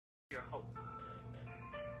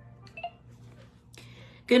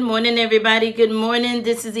Good morning, everybody. Good morning.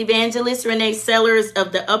 This is Evangelist Renee Sellers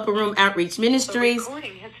of the Upper Room Outreach Ministries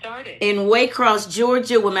in Waycross,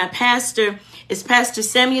 Georgia, where my pastor is Pastor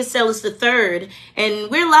Samuel Sellers III. And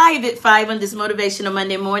we're live at 5 on this Motivational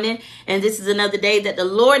Monday morning. And this is another day that the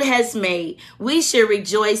Lord has made. We should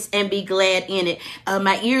rejoice and be glad in it.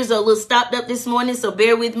 My ears are a little stopped up this morning, so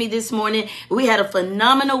bear with me this morning. We had a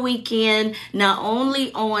phenomenal weekend, not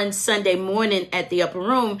only on Sunday morning at the Upper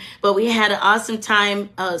Room, but we had an awesome time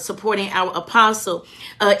supporting our apostle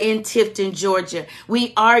in Tifton, Georgia.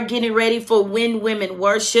 We are getting ready for When Women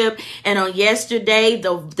Worship. And on yesterday,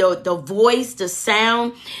 the voice, the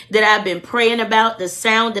sound that I've been praying about, the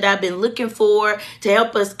sound that I've been looking for to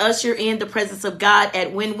help us usher in the presence of God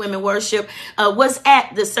at When Women Worship was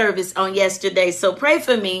at the service on yesterday. So pray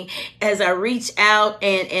for me as I reach out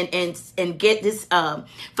and get this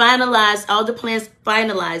finalized, all the plans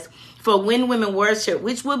finalized for When Women Worship,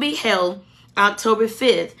 which will be held October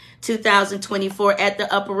 5th, 2024 at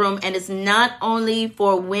the Upper Room. And it's not only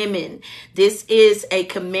for women. This is a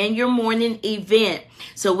Command Your Morning event.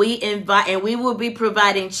 So we invite, and we will be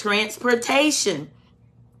providing transportation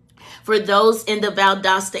for those in the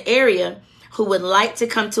Valdosta area who would like to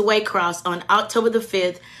come to Waycross on October the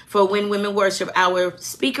 5th for When Women Worship. Our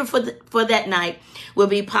speaker for that night will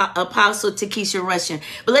be Apostle Takesha Russian.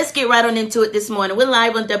 But let's get right on into it this morning. We're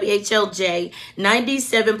live on WHLJ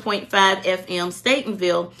 97.5 FM,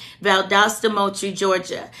 Statenville, Valdosta, Moultrie,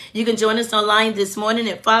 Georgia. You can join us online this morning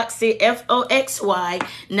at Foxy,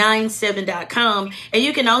 FOXY97.com. And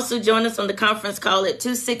you can also join us on the conference call at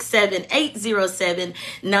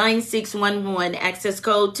 267-807-9611. Access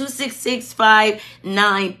code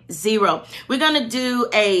 266590. We're going to do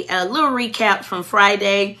a little recap from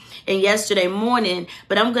Friday and yesterday morning,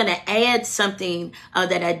 but I'm going to add something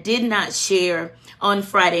that I did not share on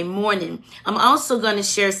Friday morning. I'm also going to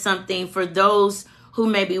share something for those who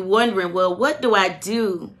may be wondering, well, what do I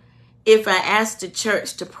do if I ask the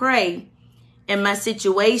church to pray and my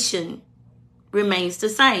situation remains the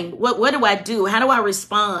same? What do I do? How do I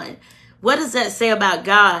respond? What does that say about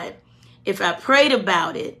God if I prayed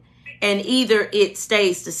about it and either it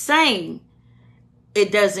stays the same,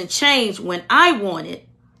 it doesn't change when I want it,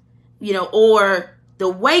 or the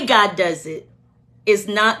way God does it is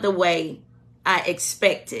not the way I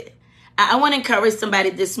expected. I want to encourage somebody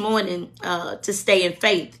this morning to stay in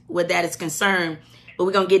faith where that is concerned. But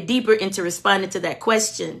we're going to get deeper into responding to that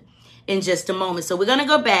question in just a moment. So we're going to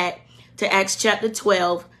go back to Acts chapter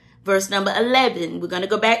 12, verse number 11. We're going to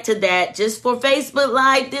go back to that just for Facebook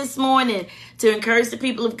Live this morning to encourage the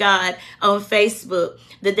people of God on Facebook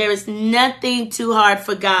that there is nothing too hard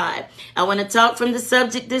for God. I want to talk from the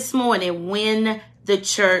subject this morning, when the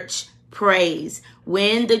church prays.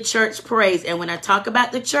 When the church prays. And when I talk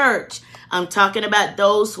about the church, I'm talking about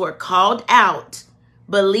those who are called out,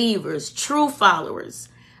 believers, true followers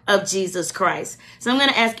of Jesus Christ. So I'm going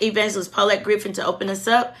to ask Evangelist Paulette Griffin to open us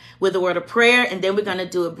up with a word of prayer, and then we're going to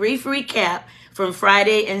do a brief recap from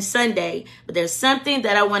Friday and Sunday. But there's something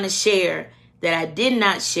that I want to share that I did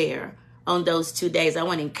not share on those 2 days. I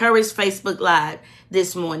want to encourage Facebook Live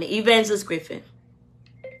this morning. Evangelist Griffin.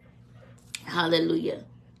 Hallelujah.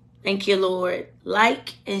 Thank you, Lord.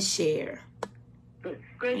 Like and share.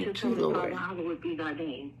 Gracious Heavenly Father, hallowed be thy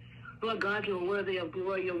name. Lord God, you're worthy of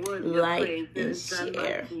glory, you're worthy of praise. And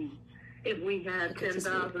share. If we had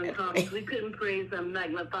 10,000 tongues, we couldn't praise and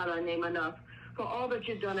magnify thy name enough for all that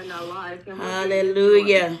you've done in our lives. And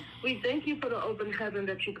hallelujah. We thank you for the open heaven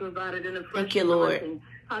that you provided in a fresh thank you, Lord. Blessing.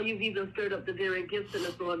 How you've even stirred up the very gifts in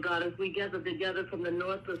us, Lord God, as we gather together from the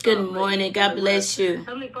north to south. Good morning. God bless you.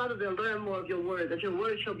 Heavenly Father, to learn more of your word, that your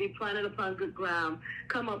word shall be planted upon good ground,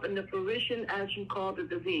 come up in the fruition as you called it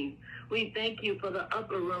to be. We thank you for the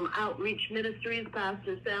Upper Room Outreach Ministries,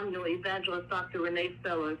 Pastor Samuel, Evangelist Dr. Renee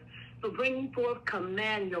Sellers, for bringing forth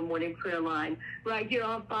Command Your Morning Prayer Line right here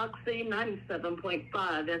on Foxy 97.5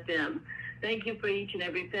 FM. Thank you for each and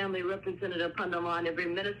every family represented upon the line, every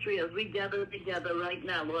ministry as we gather together right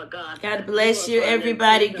now, Lord God. God bless you,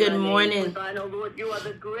 everybody. Good morning. I know, Lord, you are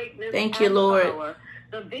the greatness. Thank you, Lord. Power,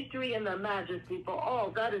 the victory and the majesty for all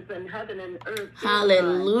that is in heaven and earth.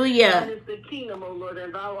 Hallelujah. That is the kingdom, O Lord,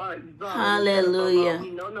 and thou art exalted. Hallelujah. We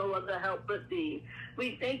know no other help but thee.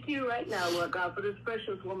 We thank you right now, Lord God, for this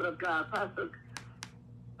precious woman of God, Pastor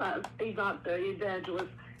Dr. Evangelist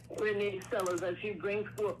Renee Sellers, as she brings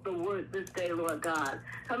forth the word this day, Lord God.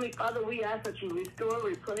 Heavenly Father, we ask that you restore,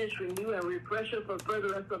 replenish, renew, and refresh us for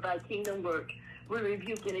furtherance of thy kingdom work. We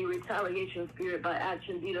rebuke any retaliation spirit by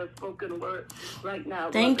action, deed, or spoken word right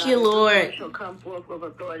now. Thank you, Lord. Shall come forth with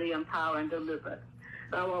authority and power and deliverance.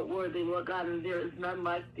 Thou art worthy, Lord God, and there is none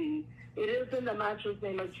like thee. It is in the matchless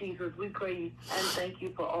name of Jesus we pray and thank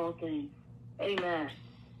you for all things. Amen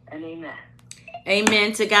and amen.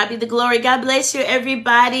 Amen. To God be the glory. God bless you,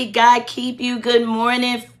 everybody. God keep you. Good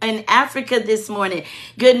morning in Africa this morning.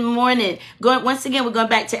 Good morning. Once again, we're going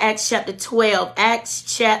back to Acts chapter 12. Acts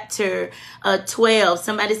chapter 12.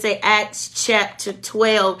 Somebody say Acts chapter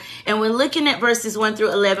 12. And we're looking at verses 1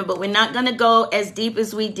 through 11, but we're not going to go as deep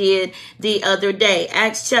as we did the other day.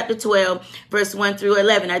 Acts chapter 12, verse 1 through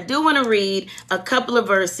 11. I do want to read a couple of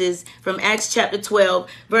verses from Acts chapter 12,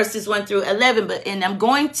 verses 1 through 11, and I'm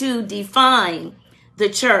going to define the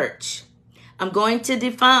church. I'm going to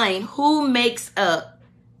define who makes up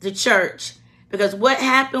the church, because what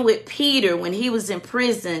happened with Peter when he was in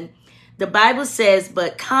prison, the Bible says,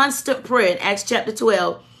 but constant prayer in Acts chapter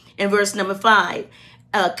 12 and verse number 5,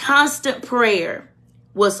 a constant prayer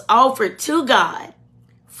was offered to God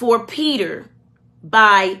for Peter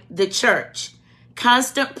by the church.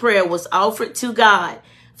 Constant prayer was offered to God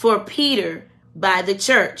for Peter by the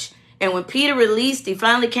church. And when Peter released, he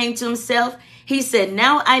finally came to himself. He said,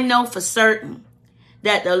 now I know for certain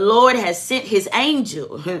that the Lord has sent his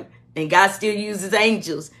angel, and God still uses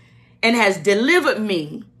angels, and has delivered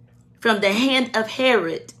me from the hand of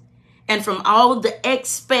Herod and from all the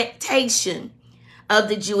expectation of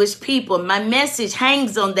the Jewish people. My message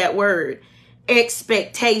hangs on that word,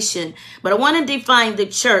 expectation. But I want to define the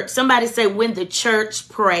church. Somebody say, when the church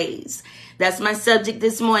prays. That's my subject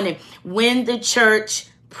this morning. When the church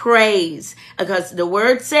praise, because the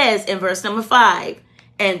word says in verse number 5,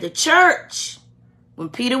 and the church, when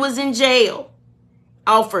Peter was in jail,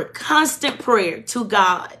 offered constant prayer to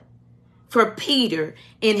God for Peter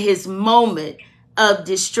in his moment of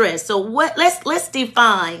distress. So let's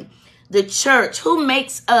define the church. Who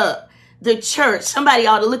makes up the church? Somebody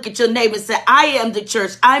ought to look at your neighbor and say, I am the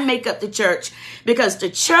church. I make up the church. Because the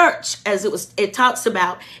church, as it talks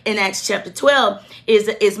about in Acts chapter 12,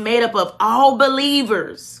 is made up of all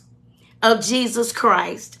believers of Jesus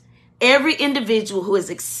Christ. Every individual who has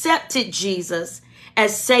accepted Jesus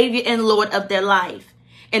as Savior and Lord of their life.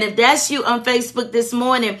 And if that's you on Facebook this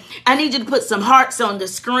morning, I need you to put some hearts on the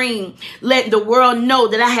screen, letting the world know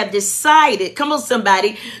that I have decided, come on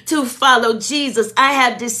somebody, to follow Jesus. I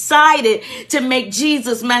have decided to make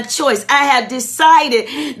Jesus my choice. I have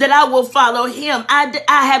decided that I will follow him. I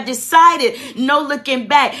have decided, no looking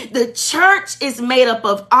back. The church is made up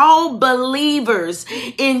of all believers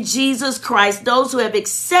in Jesus Christ, those who have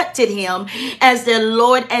accepted him as their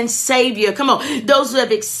Lord and Savior. Come on, those who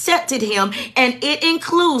have accepted him, and it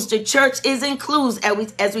includes, the church includes,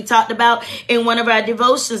 as we talked about in one of our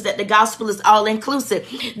devotions, that the gospel is all inclusive.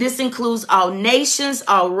 This includes all nations,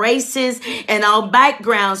 all races, and all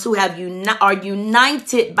backgrounds who are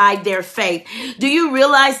united by their faith. Do you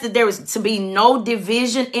realize that there is to be no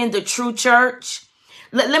division in the true church?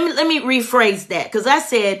 Let me rephrase that, because I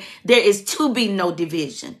said there is to be no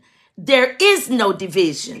division. There is no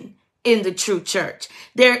division in the true church.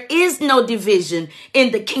 There is no division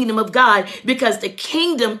in the kingdom of God, because the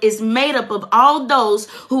kingdom is made up of all those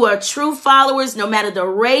who are true followers, no matter the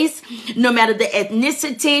race, no matter the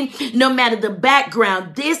ethnicity, no matter the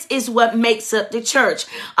background. This is what makes up the church,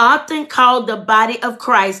 often called the body of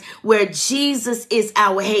Christ, where Jesus is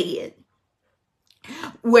our head.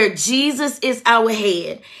 Where Jesus is our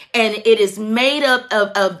head. And it is made up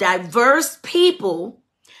of diverse people,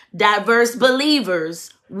 diverse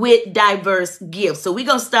believers, with diverse gifts. So we're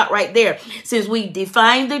going to stop right there. Since we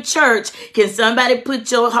defined the church, can somebody put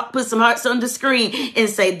some hearts on the screen and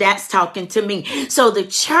say, that's talking to me? So the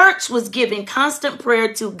church was giving constant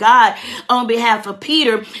prayer to God on behalf of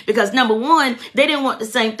Peter, because number one, they didn't want the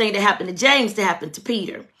same thing that happened to James to happen to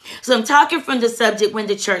Peter. So I'm talking from the subject, when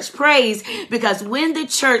the church prays, because when the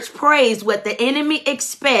church prays, what the enemy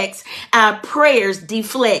expects, our prayers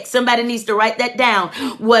deflect. Somebody needs to write that down.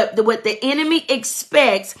 What the enemy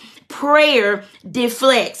expects, prayer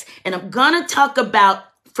deflects. And I'm going to talk about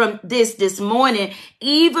from this morning,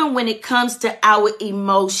 even when it comes to our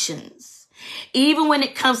emotions. Even when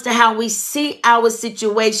it comes to how we see our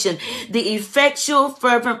situation, the effectual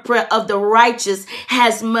fervent prayer of the righteous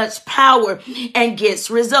has much power and gets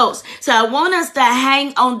results. So I want us to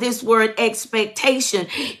hang on this word expectation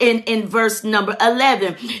in verse number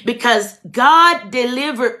 11, because God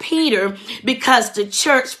delivered Peter because the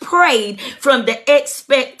church prayed from the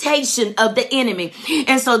expectation of the enemy.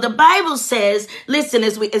 And so the Bible says, listen,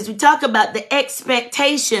 as we talk about the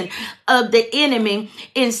expectation of the enemy,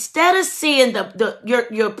 instead of seeing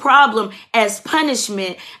your problem as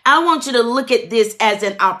punishment, I want you to look at this as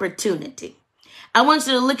an opportunity. I want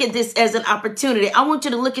you to look at this as an opportunity. I want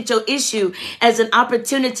you to look at your issue as an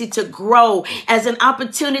opportunity to grow, as an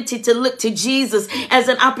opportunity to look to Jesus, as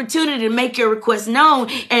an opportunity to make your request known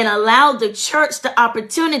and allow the church the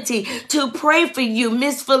opportunity to pray for you.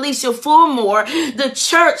 Miss Felicia Fulmore, the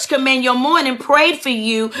church Command Your Morning prayed for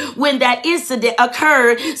you when that incident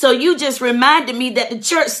occurred. So you just reminded me that the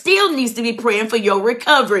church still needs to be praying for your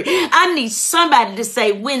recovery. I need somebody to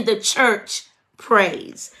say, when the church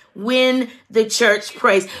prays. When the church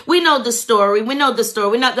prays. We know the story. We're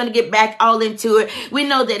not going to get back all into it. We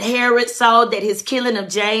know that Herod saw that his killing of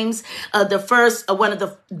James, the first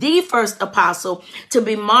apostle to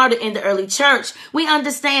be martyred in the early church. We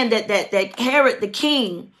understand that Herod the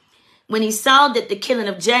king, when he saw that the killing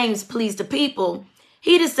of James pleased the people,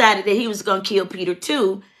 he decided that he was going to kill Peter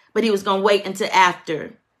too, but he was going to wait until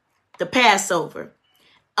after the Passover.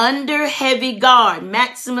 Under heavy guard,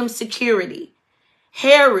 maximum security,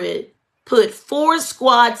 Herod put 4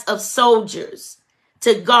 squads of soldiers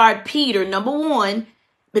to guard Peter, number 1,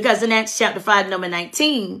 because in Acts chapter 5, number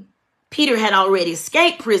 19, Peter had already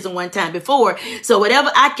escaped prison one time before. So whatever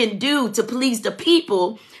I can do to please the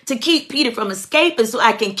people, to keep Peter from escaping so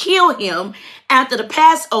I can kill him after the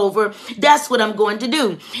Passover, that's what I'm going to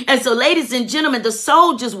do. And so, ladies and gentlemen, the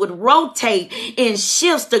soldiers would rotate in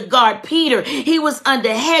shifts to guard Peter. He was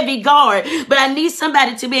under heavy guard. But I need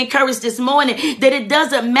somebody to be encouraged this morning that it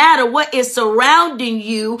doesn't matter what is surrounding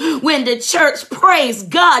you. When the church prays,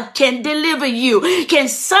 God can deliver you. Can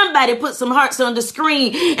somebody put some hearts on the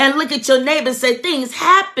screen and look at your neighbor and say, things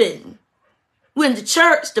happen when the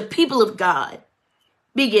church, the people of God,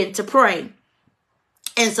 begin to pray.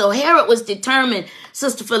 And so Herod was determined,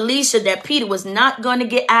 Sister Felicia, that Peter was not going to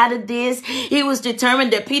get out of this. He was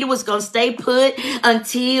determined that Peter was going to stay put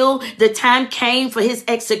until the time came for his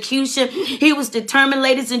execution. He was determined,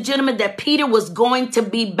 ladies and gentlemen, that Peter was going to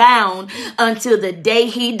be bound until the day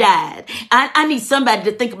he died. I need somebody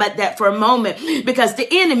to think about that for a moment, because the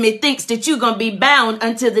enemy thinks that you're going to be bound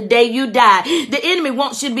until the day you die. The enemy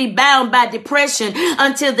wants you to be bound by depression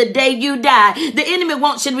until the day you die. The enemy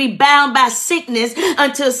wants you to be bound by sickness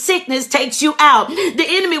until sickness takes you out. The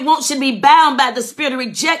enemy wants you to be bound by the spirit of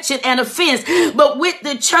rejection and offense. But with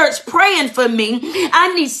the church praying for me,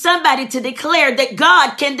 I need somebody to declare that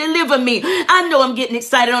God can deliver me. I know I'm getting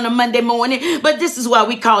excited on a Monday morning, but this is why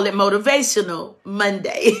we call it Motivational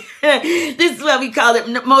Monday. This is why we call it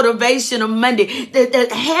Motivational Monday. The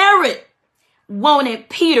Herod wanted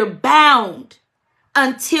Peter bound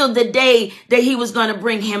until the day that he was going to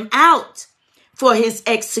bring him out for his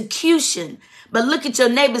execution. But look at your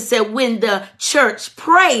neighbor, said when the church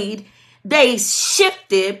prayed, they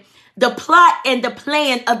shifted the plot and the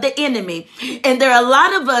plan of the enemy. And there are a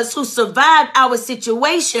lot of us who survived our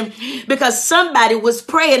situation because somebody was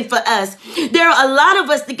praying for us. There are a lot of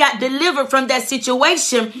us that got delivered from that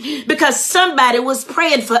situation because somebody was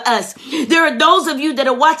praying for us. There are those of you that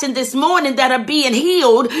are watching this morning that are being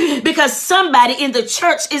healed because somebody in the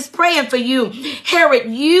church is praying for you. Herod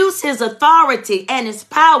used his authority and his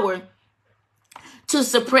power to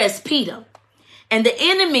suppress Peter. And the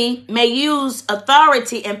enemy may use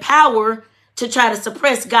authority and power to try to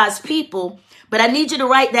suppress God's people. But I need you to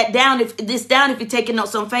write that down, if you're taking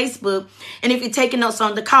notes on Facebook and if you're taking notes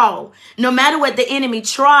on the call. No matter what the enemy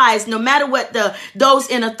tries, no matter what those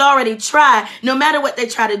in authority try, no matter what they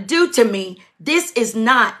try to do to me, this is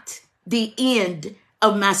not the end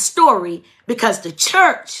of my story, because the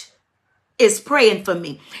church is praying for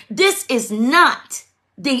me. This is not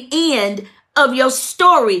the end of your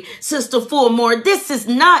story, Sister Fulmore. This is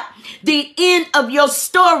not the end of your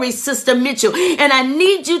story, Sister Mitchell. And I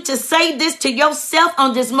need you to say this to yourself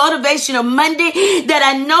on this Motivational Monday, that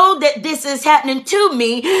I know that this is happening to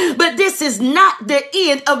me, but this is not the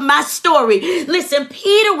end of my story. Listen,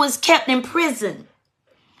 Peter was kept in prison,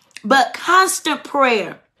 but constant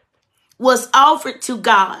prayer was offered to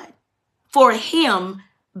God for him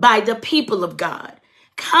by the people of God.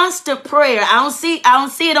 Constant prayer. I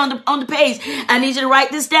don't see it on the page. I need you to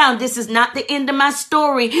write this down. This is not the end of my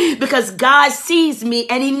story, because God sees me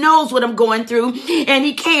and he knows what I'm going through and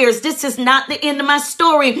he cares. This is not the end of my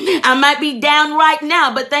story. I might be down right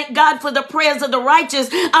now, but thank God for the prayers of the righteous.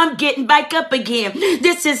 I'm getting back up again.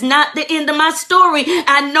 This is not the end of my story.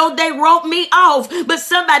 I know they wrote me off, but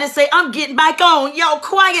somebody say, I'm getting back on. Y'all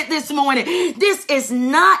quiet this morning. This is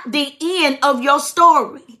not the end of your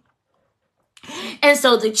story. And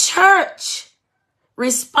so the church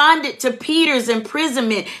responded to Peter's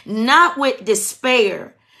imprisonment not with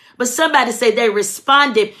despair, But somebody say they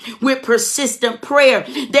responded with persistent prayer.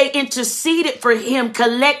 They interceded for him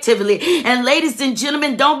collectively. And ladies and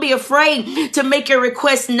gentlemen, don't be afraid to make your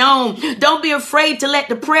request known. Don't be afraid to let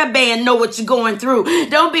the prayer band know what you're going through.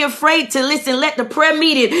 Don't be afraid to listen. Let the prayer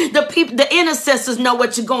meeting, the people, the intercessors know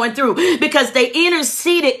what you're going through, because they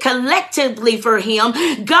interceded collectively for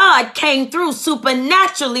him. God came through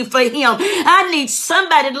supernaturally for him. I need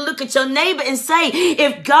somebody to look at your neighbor and say,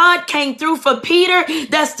 if God came through for Peter,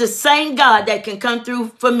 that's the same God that can come through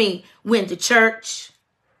for me when the church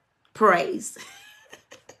prays.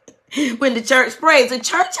 When the church prays, the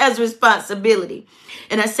church has responsibility.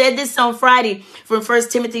 And I said this on Friday from 1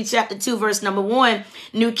 Timothy chapter 2, verse number 1,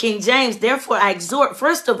 New King James. Therefore, I exhort,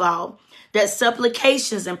 first of all, that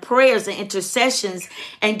supplications and prayers and intercessions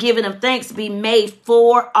and giving of thanks be made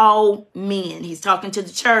for all men. He's talking to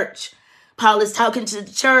the church. Paul is talking to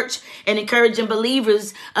the church and encouraging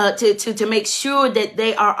believers to make sure that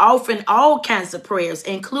they are offering all kinds of prayers,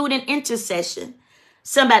 including intercession.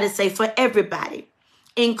 Somebody say for everybody,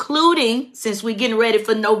 including, since we're getting ready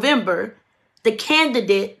for November, the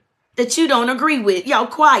candidate that you don't agree with. Y'all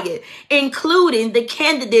quiet. Including the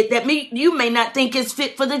candidate that you may not think is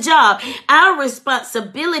fit for the job. Our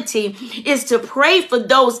responsibility is to pray for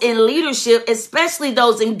those in leadership, especially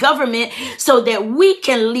those in government, so that we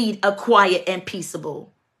can lead a quiet and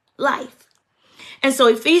peaceable life. And so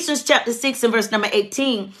Ephesians chapter 6 and verse number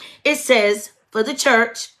 18, it says, for the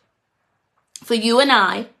church, for you and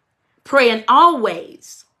I, praying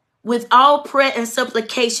always with all prayer and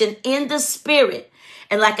supplication in the Spirit.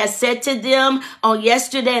 And like I said to them on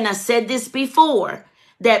yesterday, and I said this before,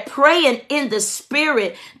 that praying in the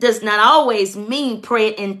Spirit does not always mean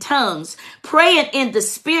praying in tongues. Praying in the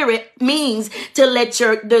Spirit means to let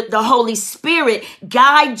the Holy Spirit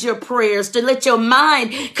guide your prayers, to let your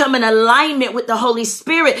mind come in alignment with the Holy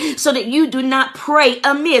Spirit so that you do not pray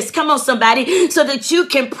amiss. Come on, somebody. So that you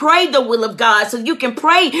can pray the will of God, so you can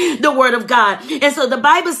pray the word of God. And so the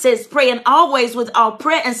Bible says, praying always with all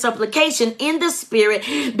prayer and supplication in the Spirit,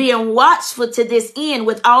 being watchful to this end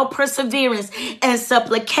with all perseverance and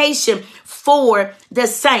supplication for the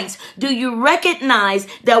saints. Do you recognize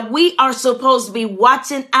that we are supposed to be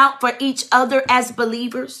watching out for each other as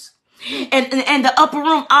believers? And the upper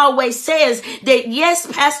room always says that,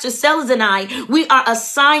 yes, Pastor Sellers and I, we are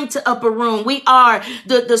assigned to upper room. We are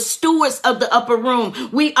the stewards of the upper room.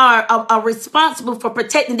 We are responsible for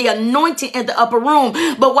protecting the anointing in the upper room.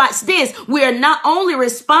 But watch this. We are not only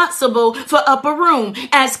responsible for upper room.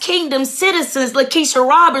 As kingdom citizens, Lakeisha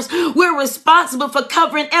Roberts, we're responsible for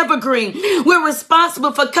covering Evergreen. We're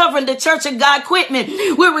responsible for covering the Church of God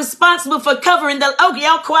Quitman. We're responsible for covering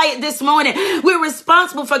y'all quiet this morning. We're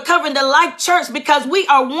responsible for covering the Life Church, because we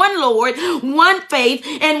are one Lord, one faith,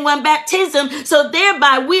 and one baptism. So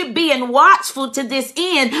thereby we're being watchful to this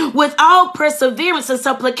end with all perseverance and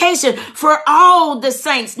supplication for all the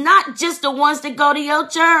saints, not just the ones that go to your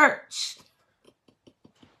church,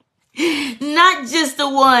 not just the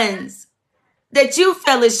ones that you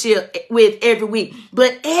fellowship with every week,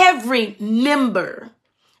 but every member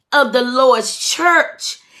of the Lord's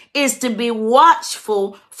church is to be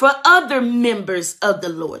watchful for other members of the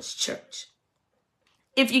Lord's church.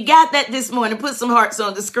 If you got that this morning, put some hearts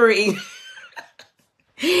on the screen.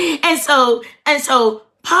 And so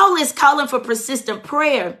Paul is calling for persistent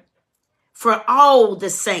prayer for all the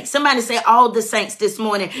saints. Somebody say all the saints this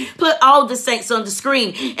morning. Put all the saints on the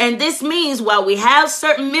screen. And this means while we have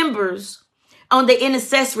certain members on the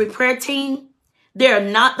intercessory prayer team, they're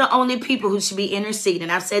not the only people who should be interceding.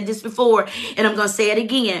 I've said this before, and I'm going to say it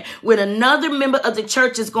again. When another member of the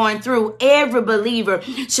church is going through, every believer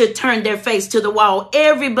should turn their face to the wall.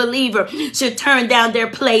 Every believer should turn down their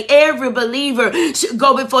plate. Every believer should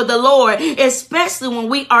go before the Lord, especially when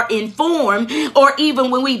we are informed or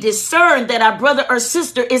even when we discern that our brother or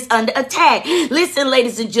sister is under attack. Listen,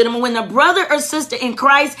 ladies and gentlemen, when a brother or sister in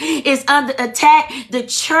Christ is under attack, the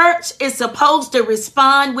church is supposed to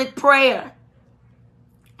respond with prayer.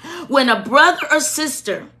 When a brother or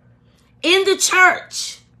sister in the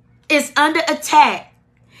church is under attack,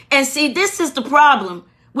 and see, this is the problem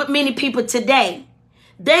with many people today.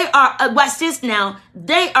 They are, watch this now,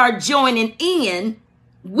 they are joining in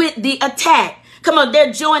with the attack. Come on,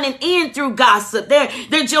 they're joining in through gossip.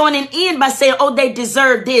 They're joining in by saying, oh, they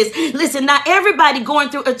deserve this. Listen, not everybody going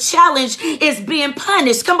through a challenge is being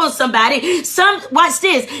punished. Come on, somebody. Watch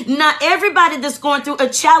this. Not everybody that's going through a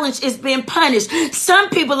challenge is being punished. Some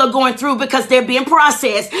people are going through because they're being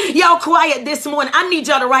processed. Y'all quiet this morning. I need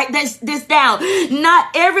y'all to write this down. Not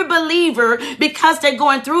every believer, because they're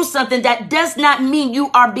going through something, that does not mean you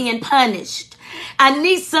are being punished. I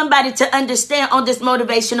need somebody to understand on this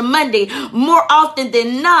Motivational Monday, more often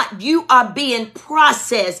than not, you are being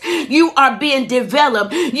processed. You are being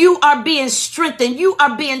developed. You are being strengthened. You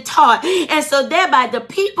are being taught. And so thereby the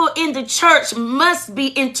people in the church must be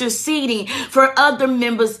interceding for other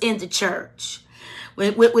members in the church.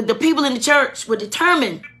 When the people in the church were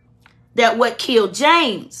determined that what killed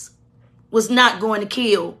James was not going to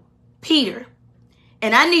kill Peter.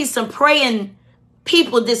 And I need some praying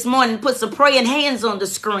people this morning, put some praying hands on the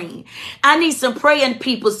screen. I need some praying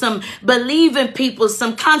people, some believing people,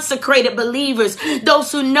 some consecrated believers,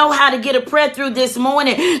 those who know how to get a prayer through this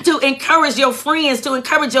morning, to encourage your friends, to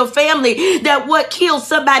encourage your family, that what kills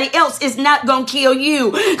somebody else is not going to kill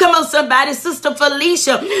you. Come on, somebody. Sister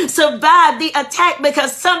Felicia survived the attack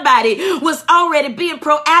because somebody was already being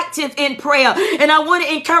proactive in prayer. And I want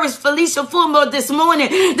to encourage Felicia Fulmore this morning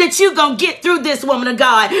that you're going to get through this, woman of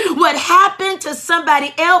God. What happened to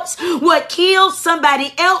somebody else, what killed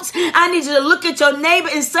somebody else, I need you to look at your neighbor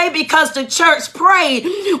and say, because the church prayed,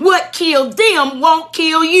 what killed them won't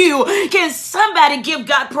kill you. Can somebody give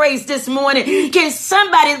God praise this morning? Can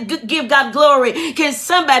somebody give God glory? Can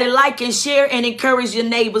somebody like and share and encourage your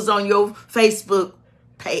neighbors on your Facebook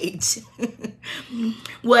page?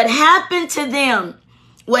 What happened to them?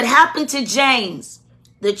 What happened to James?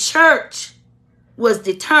 The church was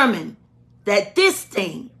determined that this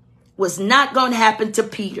thing was not going to happen to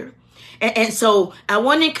Peter. And so I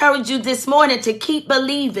want to encourage you this morning to keep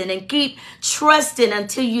believing and keep trusting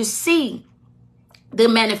until you see the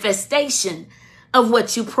manifestation of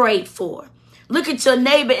what you prayed for. Look at your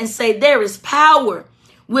neighbor and say, there is power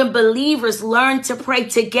when believers learn to pray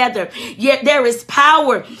together. Yet there is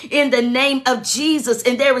power in the name of Jesus.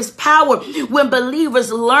 And there is power when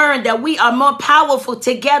believers learn that we are more powerful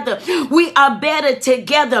together. We are better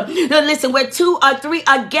together. Now listen, where 2 or 3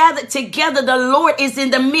 are gathered together, the Lord is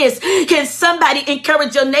in the midst. Can somebody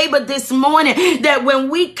encourage your neighbor this morning that when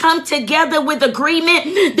we come together with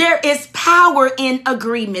agreement, there is power in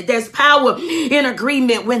agreement. There's power in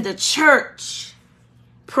agreement when the church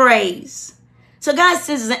prays. So God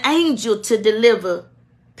sends an angel to deliver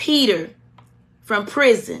Peter from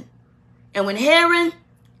prison. And when Herod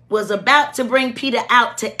was about to bring Peter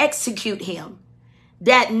out to execute him,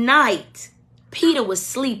 that night, Peter was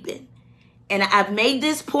sleeping. And I've made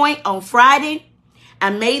this point on Friday. I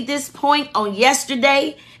made this point on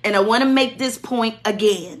yesterday. And I want to make this point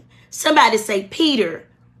again. Somebody say Peter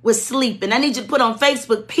was sleeping. I need you to put on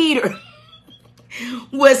Facebook, Peter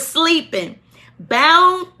was sleeping,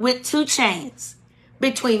 bound with 2 chains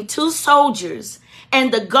between 2 soldiers,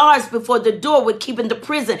 and the guards before the door were keeping the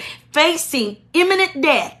prison, facing imminent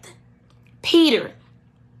death. Peter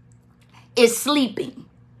is sleeping.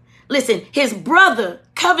 Listen, his brother,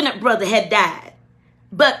 covenant brother, had died,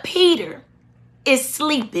 but Peter is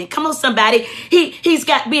sleeping. Come on, somebody. He's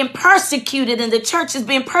got being persecuted, and the church is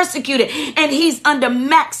being persecuted, and he's under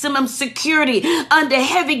maximum security, under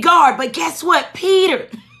heavy guard. But guess what? Peter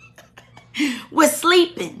was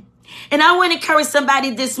sleeping. And I want to encourage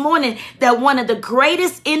somebody this morning that one of the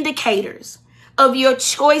greatest indicators of your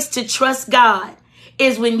choice to trust God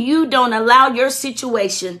is when you don't allow your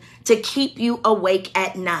situation to keep you awake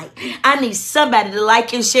at night. I need somebody to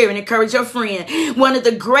like and share and encourage your friend. One of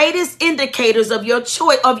the greatest indicators of your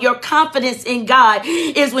choice, of your confidence in God,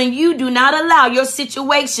 is when you do not allow your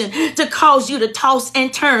situation to cause you to toss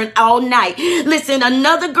and turn all night. Listen,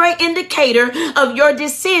 another great indicator of your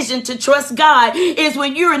decision to trust God is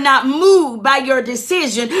when you're not moved by your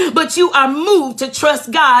decision, but you are moved to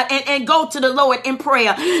trust God and go to the Lord in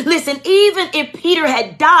prayer. Listen, even if Peter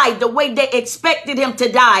had died the way they expected him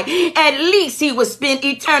to die, at least he would spend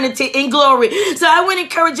eternity in glory. So I would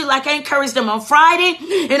encourage you, like I encouraged them on Friday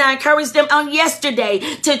and I encouraged them on yesterday,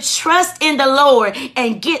 to trust in the Lord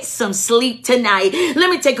and get some sleep tonight. Let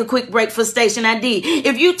me take a quick break for station ID.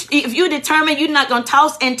 If you determine you're not going to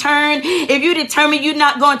toss and turn, if you determine you're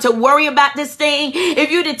not going to worry about this thing,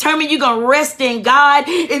 if you determine you're going to rest in God,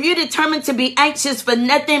 if you determine to be anxious for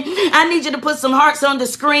nothing, I need you to put some hearts on the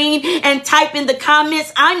screen and type in the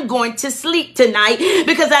comments, I'm going to sleep tonight,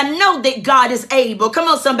 because I know that God is able. Come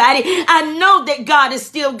on, somebody. I know that God is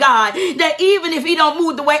still God. That even if he don't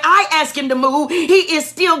move the way I ask him to move, he is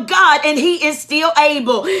still God and he is still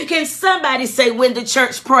able. Can somebody say when the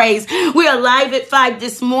church prays? We are live at 5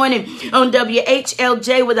 this morning on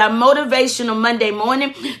WHLJ with our Motivational Monday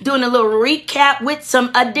morning, doing a little recap with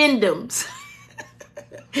some addendums.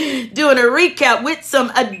 Doing a recap with some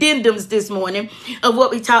addendums this morning of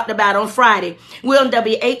what we talked about on Friday. We're on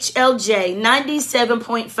WHLJ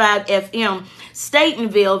 97.5 FM,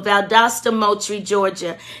 Statenville, Valdosta, Moultrie,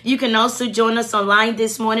 Georgia. You can also join us online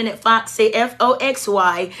this morning at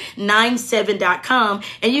foxy97.com.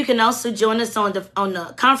 And you can also join us on the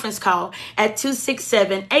conference call at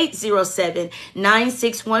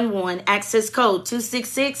 267-807-9611. Access code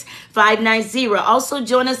 266-590. Also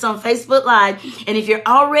join us on Facebook Live. And if you're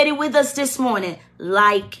already with us this morning,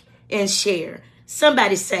 like and share.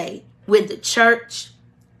 Somebody say, when the church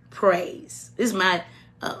praise. This is my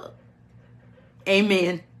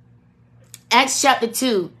amen. Acts chapter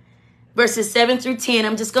 2, verses 7 through 10.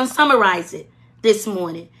 I'm just going to summarize it this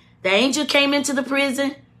morning. The angel came into the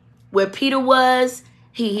prison where Peter was.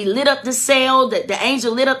 He lit up the cell. The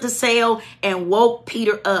angel lit up the cell and woke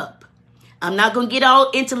Peter up. I'm not going to get all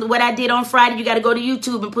into what I did on Friday. You got to go to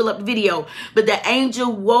YouTube and pull up the video. But the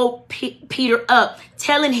angel woke Peter up,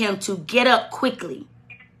 telling him to get up quickly.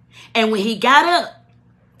 And when he got up,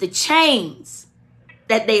 the chains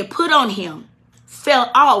that they put on him fell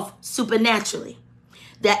off supernaturally.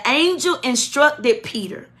 The angel instructed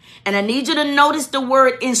Peter. And I need you to notice the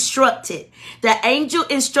word instructed. The angel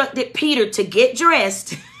instructed Peter to get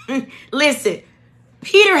dressed. Listen,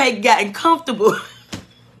 Peter had gotten comfortable.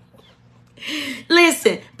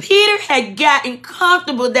 Listen, Peter had gotten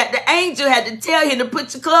comfortable that the angel had to tell him to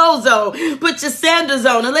put your clothes on, put your sandals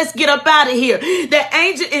on, and let's get up out of here. The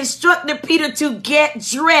angel instructed Peter to get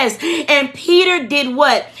dressed, and Peter did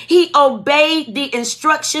what? He obeyed the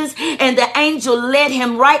instructions, and the angel led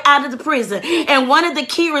him right out of the prison. And one of the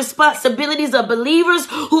key responsibilities of believers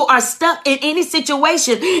who are stuck in any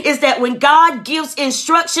situation is that when God gives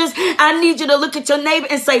instructions, I need you to look at your neighbor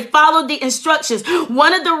and say, follow the instructions.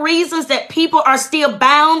 One of the reasons that people are still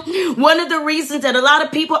bound, one of the reasons that a lot of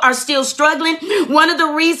people are still struggling, one of the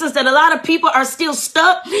reasons that a lot of people are still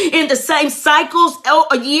stuck in the same cycles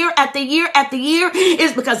year after year after year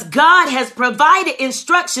is because God has provided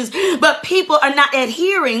instructions, but people are not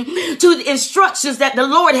adhering to the instructions that the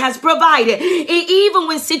Lord has provided. Even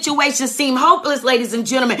when situations seem hopeless, ladies and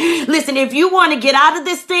gentlemen, listen, if you want to get out of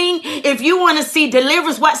this thing, if you want to see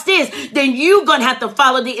deliverance, watch this, then you're going to have to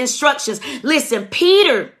follow the instructions. Listen,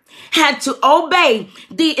 Peter had to obey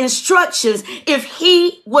the instructions if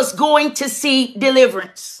he was going to see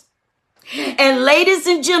deliverance. And ladies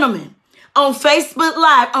and gentlemen, on Facebook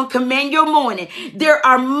Live, on Command Your Morning, there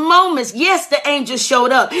are moments. Yes, the angel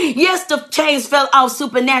showed up. Yes, the chains fell off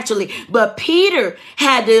supernaturally. But Peter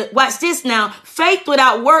had to, watch this now, faith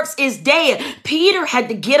without works is dead. Peter had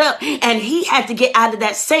to get up and he had to get out of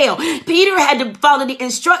that cell. Peter had to follow the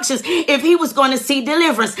instructions if he was going to see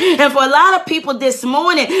deliverance. And for a lot of people this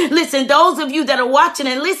morning, listen, those of you that are watching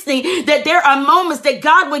and listening, that there are moments that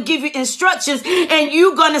God will give you instructions and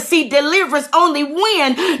you're going to see deliverance only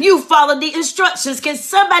when you follow the instructions. Can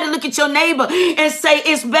somebody look at your neighbor and say,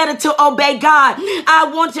 it's better to obey God?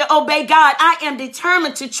 I want to obey God. I am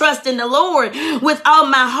determined to trust in the Lord with all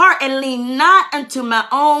my heart and lean not unto my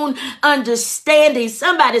own understanding.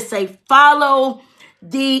 Somebody say, follow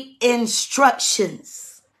the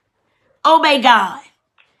instructions. Obey God.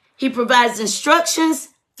 He provides instructions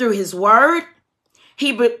through his word.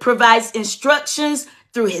 He provides instructions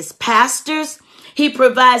through his pastors. He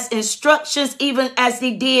provides instructions even as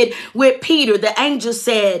he did with Peter. The angel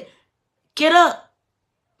said, get up,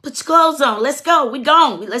 put your clothes on. Let's go. We're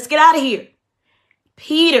gone. Let's get out of here.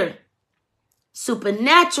 Peter,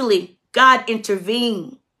 supernaturally, God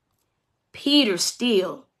intervened. Peter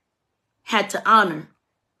still had to honor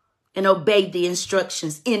and obey the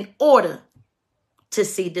instructions in order to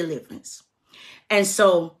see deliverance. And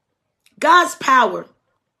so God's power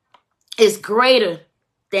is greater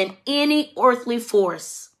than any earthly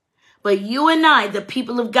force. But you and I, the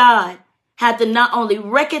people of God, have to not only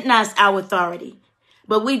recognize our authority,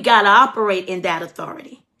 but we've got to operate in that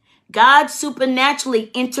authority. God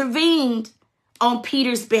supernaturally intervened on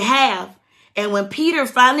Peter's behalf. And when Peter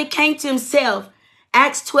finally came to himself,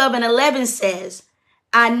 Acts 12:11 says,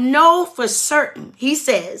 I know for certain, he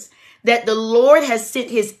says, that the Lord has sent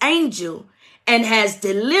his angel and has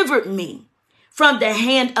delivered me from the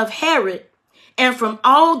hand of Herod and from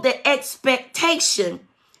all the expectation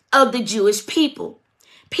of the Jewish people.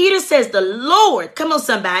 Peter says, the Lord, come on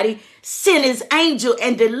somebody, sent his angel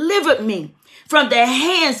and delivered me from the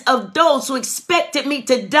hands of those who expected me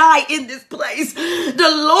to die in this place. The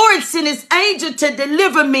Lord sent his angel to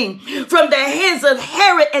deliver me from the hands of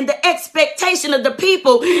Herod and the expectation of the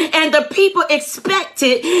people. And the people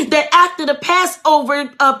expected that after the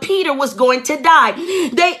Passover, Peter was going to die.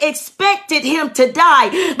 They expected him to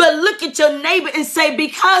die. But look at your neighbor and say,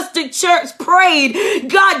 because the church prayed,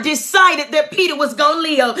 God decided that Peter was going to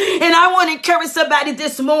live. And I want to encourage somebody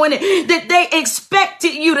this morning that they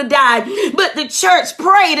expected you to die, but the the church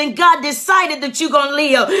prayed and God decided that you're going to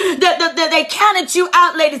live. They counted you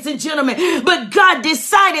out, ladies and gentlemen, but God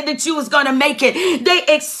decided that you was going to make it. They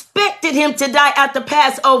expected him to die at the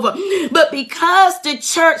Passover, but because the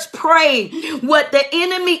church prayed what the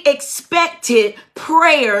enemy expected,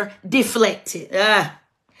 prayer deflected.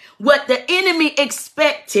 What the enemy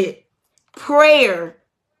expected, prayer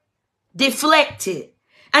deflected.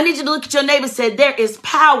 I need you to look at your neighbor and say, there is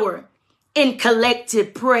power in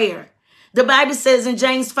collective prayer. The Bible says in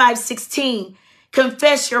James 5:16,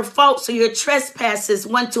 confess your faults or your trespasses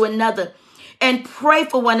one to another and pray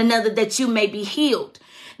for one another that you may be healed.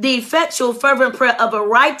 The effectual fervent prayer of a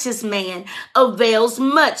righteous man avails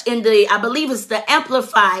much. In I believe it's the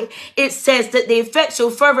Amplified, it says that the effectual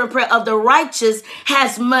fervent prayer of the righteous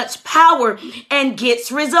has much power and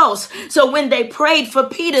gets results. So when they prayed for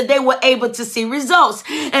Peter, they were able to see results.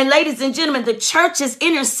 And ladies and gentlemen, the church's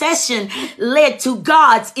intercession led to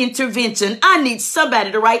God's intervention. I need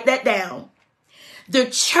somebody to write that down. The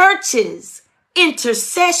church's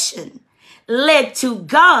intercession led to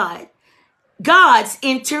God's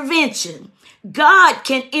intervention. God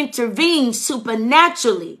can intervene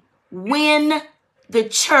supernaturally when the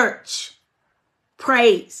church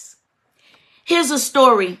prays. Here's a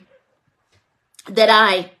story that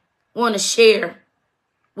I want to share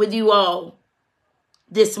with you all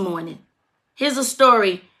this morning. Here's a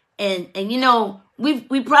story, and you know, we've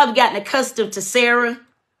probably gotten accustomed to Sarah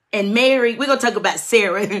and Mary. We're going to talk about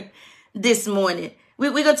Sarah this morning.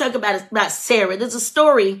 We're going to talk about Sarah. There's a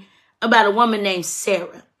story about a woman named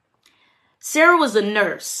Sarah. Sarah was a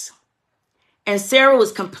nurse, and Sarah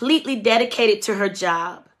was completely dedicated to her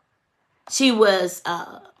job. She was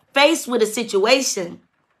faced with a situation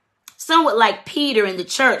somewhat like Peter in the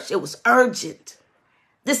church. It was urgent.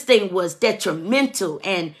 This thing was detrimental,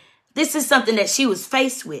 and this is something that she was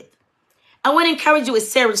faced with. I want to encourage you with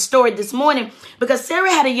Sarah's story this morning because Sarah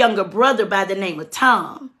had a younger brother by the name of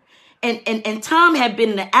Tom, and Tom had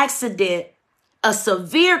been in an accident, a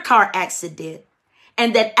severe car accident,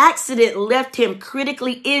 and that accident left him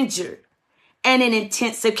critically injured and in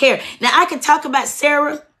intensive care. Now, I can talk about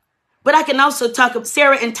Sarah, but I can also talk about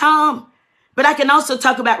Sarah and Tom, but I can also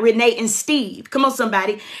talk about Renee and Steve. Come on,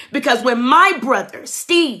 somebody. Because when my brother,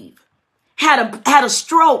 Steve, had a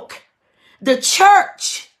stroke, the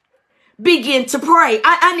church begin to pray.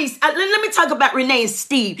 Let me talk about Renee and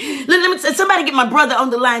Steve. Let me somebody get my brother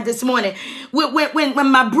on the line this morning.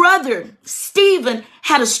 When my brother Stephen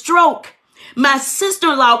had a stroke, my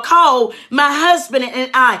sister-in-law called my husband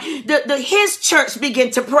and I. His church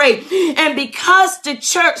began to pray. And because the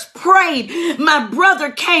church prayed, my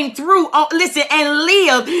brother came through, and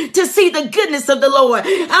lived to see the goodness of the Lord.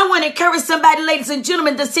 I want to encourage somebody, ladies and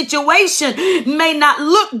gentlemen, the situation may not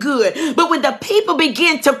look good, but when the people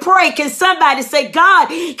begin to pray, can somebody say God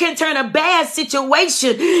can turn a bad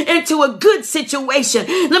situation into a good situation?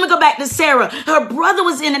 Let me go back to Sarah. Her brother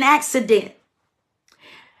was in an accident.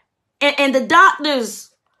 And the doctors,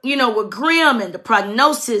 were grim and the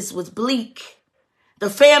prognosis was bleak. The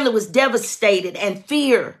family was devastated and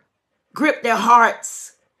fear gripped their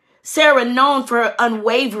hearts. Sarah, known for her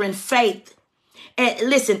unwavering faith, and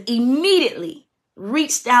immediately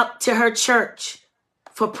reached out to her church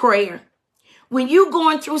for prayer. When you're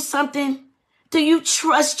going through something, do you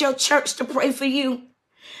trust your church to pray for you?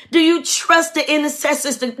 Do you trust the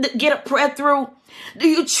intercessors to get a prayer through? Do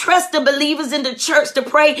you trust the believers in the church to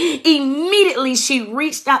pray? Immediately she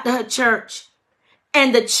reached out to her church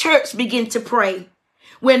and the church began to pray.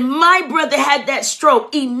 When my brother had that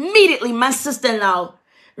stroke, immediately my sister-in-law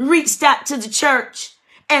reached out to the church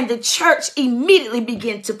and the church immediately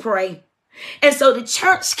began to pray. And so the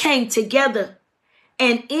church came together.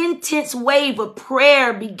 An intense wave of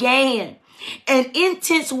prayer began. An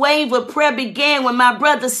intense wave of prayer began when my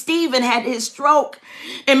brother Stephen had his stroke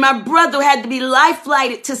and my brother had to be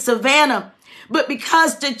life-flighted to Savannah. But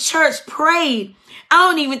because the church prayed, I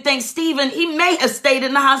don't even think Stephen, he may have stayed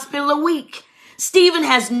in the hospital a week. Stephen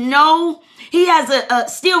has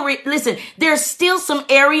there's still some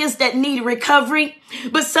areas that need recovery,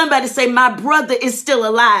 but somebody say, my brother is still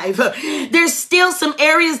alive. There's still some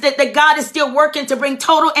areas that God is still working to bring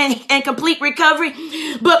total and complete recovery,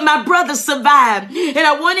 but my brother survived. And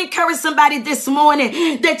I want to encourage somebody this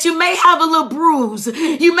morning that you may have a little bruise.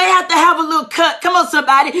 You may have to have a little cut. Come on,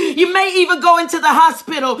 somebody. You may even go into the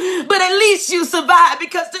hospital, but at least you survived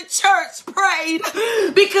because the church prayed.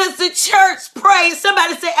 Because the church prayed.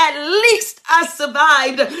 Somebody say, at least I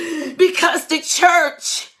survived because the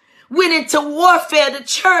church went into warfare. The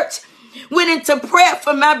church went into prayer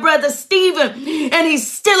for my brother Stephen, and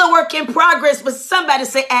he's still a work in progress. But somebody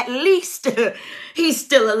say, at least he's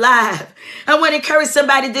still alive. I want to encourage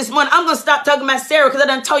somebody this morning. I'm going to stop talking about Sarah because I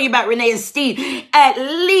done told you about Renee and Steve. At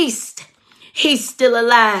least he's still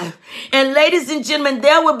alive. And ladies and gentlemen,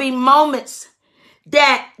 there will be moments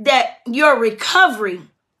that your recovery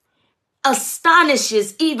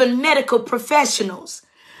astonishes even medical professionals.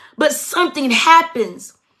 But something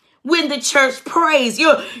happens when the church prays.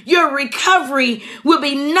 Your recovery will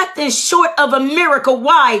be nothing short of a miracle.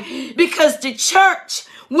 Why? Because the church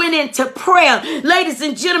went into prayer. Ladies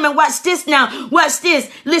and gentlemen, watch this now. Watch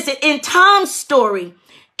this. Listen, in Tom's story,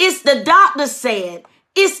 it's the doctor said,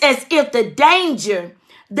 it's as if the danger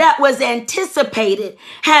that was anticipated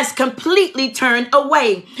has completely turned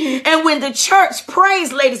away. And when the church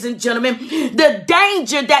prays, ladies and gentlemen, the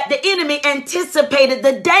danger that the enemy anticipated,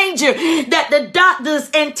 the danger that the doctors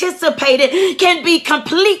anticipated can be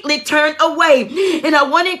completely turned away. And I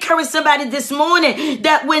want to encourage somebody this morning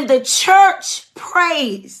that when the church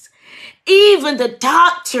prays, even the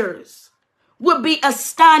doctors will be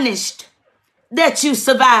astonished that you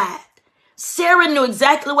survived. Sarah knew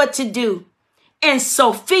exactly what to do. And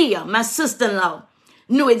Sophia, my sister-in-law,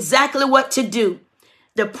 knew exactly what to do.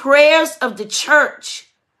 The prayers of the church,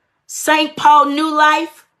 St. Paul New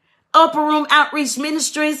Life, Upper Room Outreach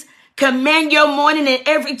Ministries, Command Your Morning, and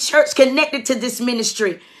every church connected to this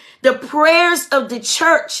ministry. The prayers of the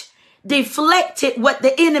church deflected what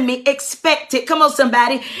the enemy expected. Come on,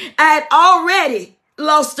 somebody. I had already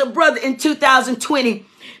lost a brother in 2020.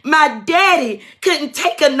 My daddy couldn't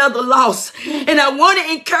take another loss. And I want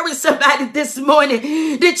to encourage somebody this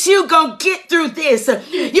morning that you gonna get through this.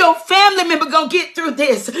 Your family member gonna get through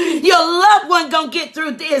this. Your loved one gonna get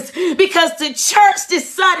through this because the church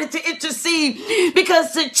decided to intercede,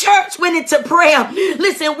 because the church went into prayer.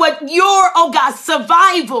 Listen, what your,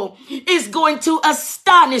 survival is going to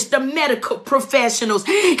astonish the medical professionals.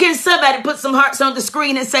 Can somebody put some hearts on the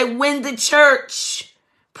screen and say, when the church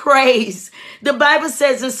praise? The Bible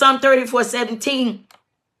says in Psalm 34:17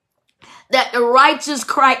 that the righteous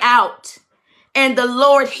cry out and the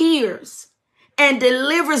Lord hears and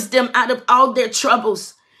delivers them out of all their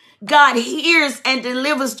troubles. God hears and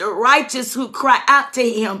delivers the righteous who cry out to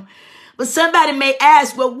him. But somebody may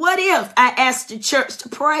ask, well, what if I ask the church to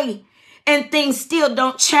pray and things still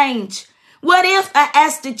don't change? What if I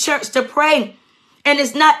ask the church to pray and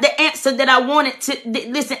it's not the answer that I wanted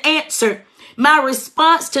to answer? My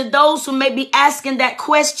response to those who may be asking that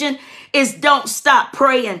question is don't stop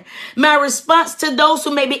praying. My response to those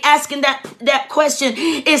who may be asking that question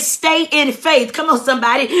is stay in faith. Come on,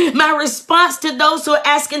 somebody. My response to those who are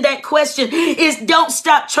asking that question is don't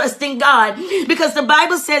stop trusting God. Because the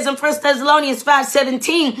Bible says in 1 Thessalonians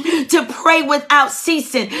 5:17 to pray without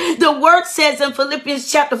ceasing. The word says in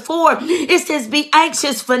Philippians chapter 4, it says be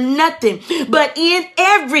anxious for nothing, but in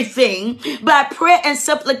everything by prayer and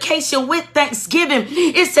supplication with thanksgiving.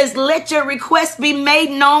 It says let your requests be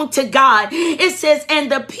made known to God. It says,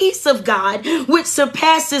 and the peace of God, which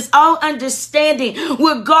surpasses all understanding,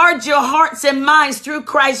 will guard your hearts and minds through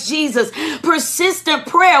Christ Jesus. Persistent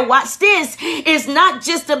prayer, watch this, is not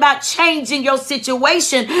just about changing your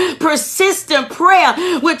situation. Persistent prayer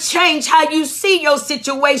will change how you see your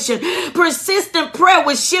situation. Persistent prayer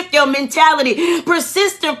will shift your mentality.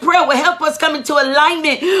 Persistent prayer will help us come into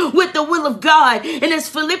alignment with the will of God. And as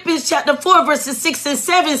Philippians chapter 4 verses 6 and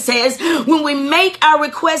 7 says, when we make our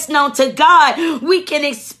requests known to God, we can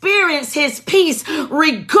experience his peace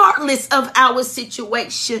regardless of our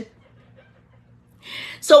situation.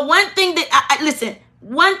 So one thing that,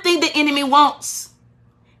 one thing the enemy wants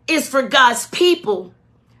is for God's people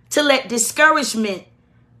to let discouragement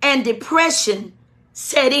and depression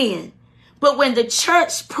set in. But when the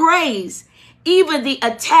church prays, even the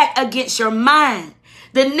attack against your mind,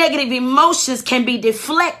 the negative emotions can be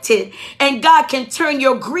deflected and God can turn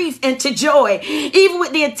your grief into joy. Even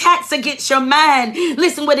with the attacks against your mind,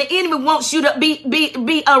 listen, where the enemy wants you to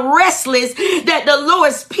be a restless, that the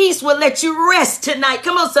Lord's peace will let you rest tonight.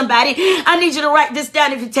 Come on, somebody. I need you to write this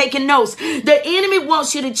down if you're taking notes. The enemy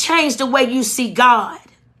wants you to change the way you see God.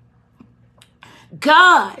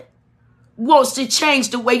 God wants to change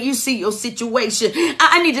the way you see your situation.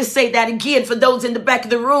 I need to say that again for those in the back of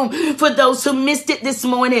the room, for those who missed it this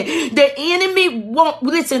morning. The enemy won't,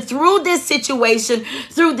 listen, through this situation,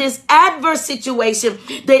 through this adverse situation,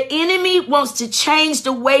 the enemy wants to change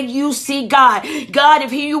the way you see God. God,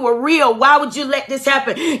 if you were real, why would you let this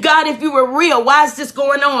happen? God, if you were real, why is this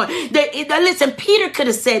going on? Listen, Peter could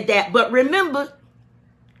have said that, but remember,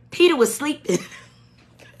 Peter was sleeping.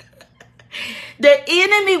 The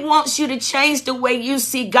enemy wants you to change the way you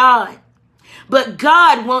see God. But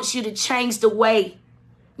God wants you to change the way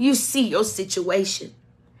you see your situation.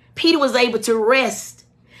 Peter was able to rest,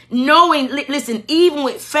 knowing, listen, even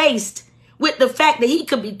with faced with the fact that he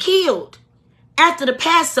could be killed after the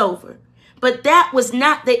Passover. But that was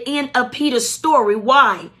not the end of Peter's story.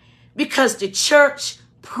 Why? Because the church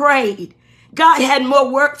prayed. God had more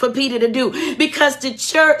work for Peter to do because the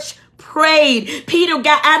church prayed. Peter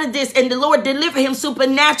got out of this and the Lord delivered him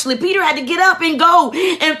supernaturally. Peter had to get up and go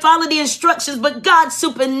and follow the instructions, but God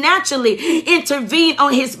supernaturally intervened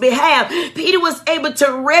on his behalf. Peter was able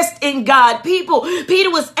to rest in God. Peter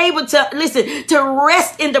was able to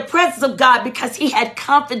rest in the presence of God because he had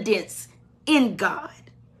confidence in God.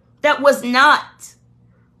 That was not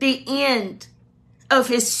the end of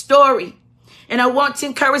his story. And I want to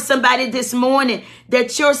encourage somebody this morning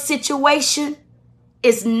that your situation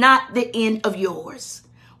is not the end of yours.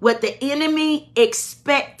 What the enemy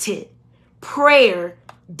expected, prayer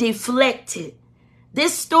deflected.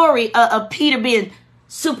 This story of Peter being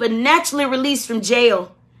supernaturally released from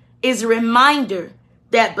jail is a reminder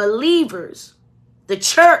that believers, the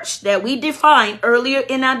church that we defined earlier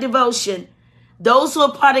in our devotion, those who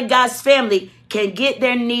are part of God's family can get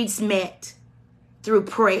their needs met through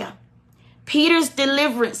prayer. Peter's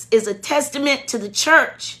deliverance is a testament to the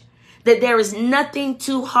church that there is nothing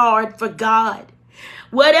too hard for God.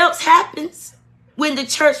 What else happens when the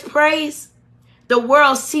church prays? The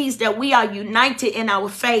world sees that we are united in our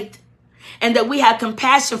faith and that we have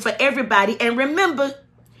compassion for everybody. And remember,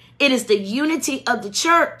 it is the unity of the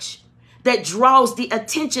church that draws the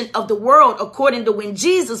attention of the world, according to when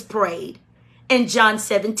Jesus prayed in John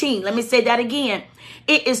 17. Let me say that again.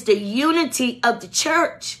 It is the unity of the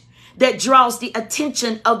church that draws the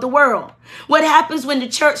attention of the world. What happens when the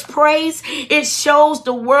church prays? It shows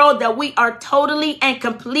the world that we are totally and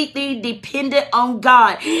completely dependent on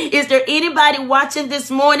God. Is there anybody watching this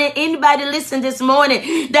morning, anybody listening this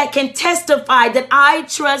morning that can testify that I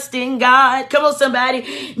trust in God? Come on,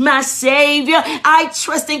 somebody. My Savior, I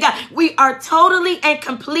trust in God. We are totally and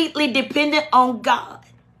completely dependent on God.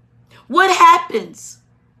 What happens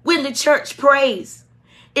when the church prays?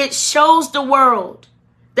 It shows the world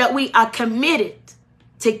that we are committed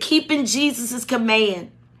to keeping Jesus'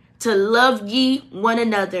 command to love ye one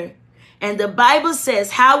another. And the Bible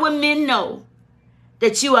says, how will men know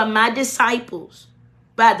that you are my disciples?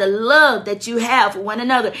 By the love that you have for one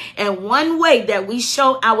another. And one way that we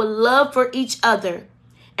show our love for each other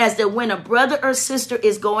is that when a brother or sister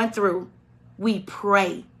is going through, we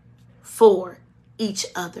pray for each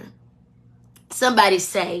other. Somebody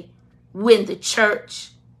say, when the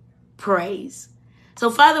church prays. So,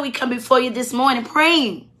 Father, we come before you this morning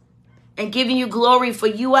praying and giving you glory, for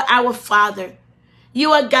you are our Father.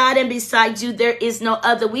 You are God, and beside you there is no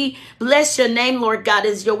other. We bless your name, Lord God,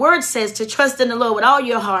 as your word says, to trust in the Lord with all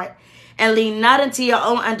your heart and lean not unto your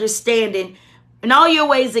own understanding. In all your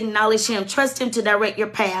ways acknowledge him. Trust him to direct your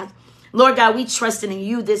path. Lord God, we trusting in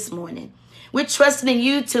you this morning. We're trusting in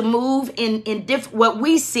you to move in what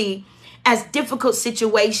we see as difficult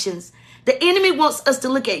situations. The enemy wants us to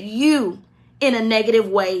look at you in a negative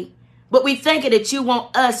way, but we think that you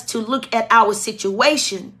want us to look at our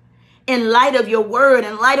situation in light of your word,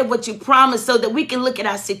 in light of what you promised, so that we can look at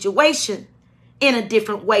our situation in a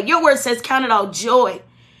different way. Your word says, count it all joy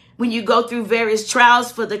when you go through various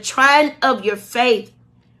trials, for the trying of your faith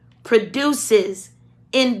produces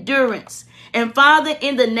endurance. And Father,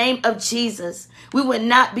 in the name of Jesus, we will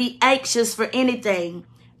not be anxious for anything,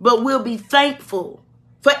 but we'll be thankful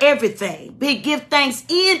for everything. Give thanks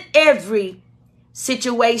in every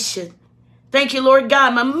situation. Thank you, Lord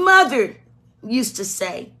God. My mother used to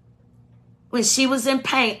say when she was in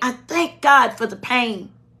pain, I thank God for the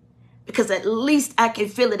pain because at least I can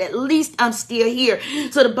feel it. At least I'm still here.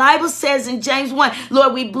 So the Bible says in James 1,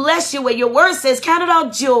 Lord, we bless you where your word says, count it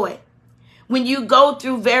all joy when you go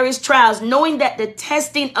through various trials, knowing that the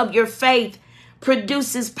testing of your faith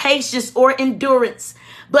produces patience or endurance.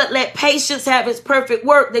 But let patience have its perfect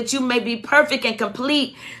work, that you may be perfect and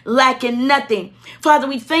complete, lacking nothing. Father,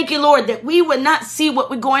 we thank you, Lord, that we would not see what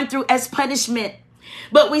we're going through as punishment,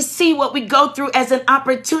 but we see what we go through as an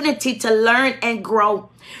opportunity to learn and grow.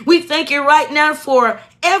 We thank you right now for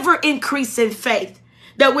ever increasing faith,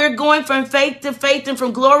 that we're going from faith to faith and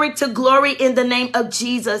from glory to glory in the name of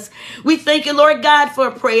Jesus. We thank you, Lord God, for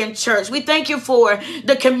a praying church. We thank you for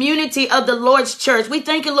the community of the Lord's church. We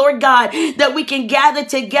thank you, Lord God, that we can gather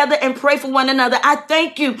together and pray for one another. I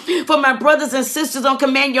thank you for my brothers and sisters on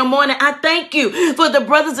Command Your Morning. I thank you for the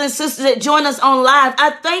brothers and sisters that join us on live.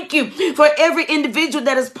 I thank you for every individual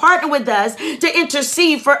that is partnered with us to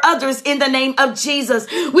intercede for others in the name of Jesus.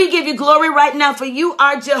 We give you glory right now, for you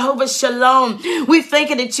are Jehovah Shalom. We thank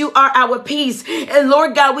thank you that you are our peace. And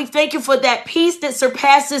Lord God, we thank you for that peace that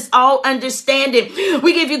surpasses all understanding.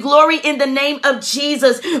 We give you glory in the name of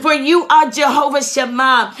Jesus, for you are Jehovah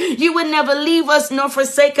Shammah. You would never leave us nor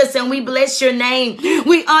forsake us, and we bless your name.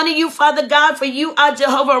 We honor you, Father God, for you are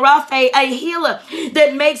Jehovah Rapha, a healer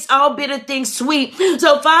that makes all bitter things sweet.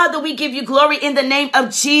 So, Father, we give you glory in the name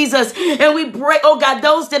of Jesus, and we break, oh God,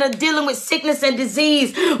 those that are dealing with sickness and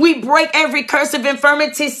disease. We break every curse of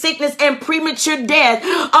infirmity, sickness, and premature death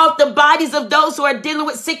off the bodies of those who are dealing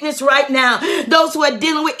with sickness right now, those who are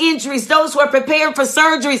dealing with injuries, those who are preparing for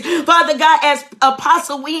surgeries. Father God, as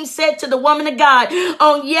Apostle Weem said to the woman of God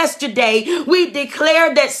on yesterday, we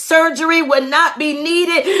declare that surgery will not be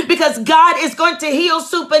needed because God is going to heal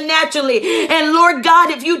supernaturally. And Lord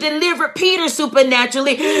God, if you deliver Peter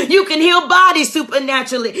supernaturally, you can heal bodies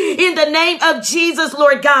supernaturally. In the name of Jesus,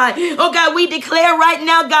 Lord God. Oh God, we declare right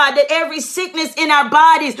now, God, that every sickness in our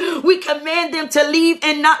bodies, we command them to leave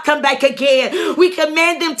and not come back again. We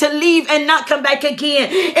command them to leave and not come back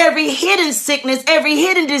again. Every hidden sickness, every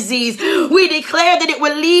hidden disease, we declare that it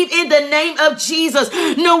will leave in the name of Jesus.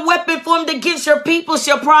 No weapon formed against your people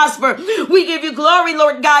shall prosper. We give you glory,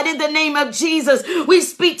 Lord God, in the name of Jesus. We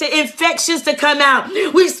speak to infections to come out.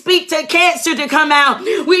 We speak to cancer to come out.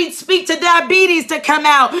 We speak to diabetes to come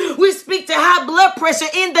out. We speak to high blood pressure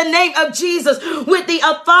in the name of Jesus. With the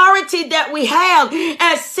authority that we have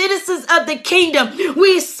as citizens of the kingdom,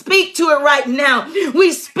 we speak to it right now.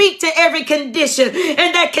 We speak to every condition,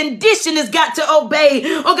 and that condition has got to obey.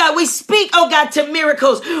 Oh God, we speak, oh God, to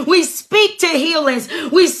miracles. We speak to healings.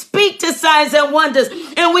 We speak to signs and wonders,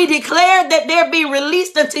 and we declare that there be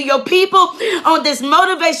released unto your people on this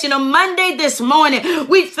motivational Monday this morning.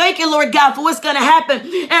 We thank you, Lord God, for what's going to happen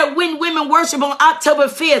at When Women Worship on October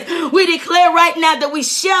 5th. We declare right now that we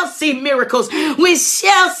shall see miracles. We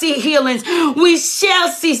shall see healings. We shall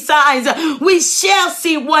see signs. We shall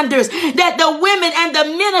see wonders, that the women and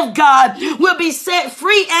the men of God will be set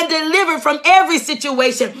free and delivered from every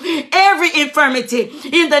situation, every infirmity.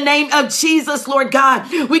 In the name of Jesus, Lord God,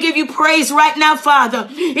 we give you praise right now, Father,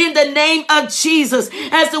 in the name of Jesus.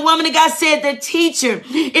 As the woman of God said, the teacher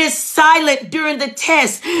is silent during the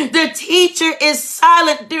test. The teacher is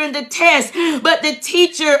silent during the test, but the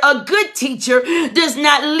teacher, a good teacher, does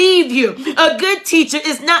not leave you. A good teacher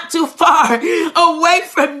is not too far away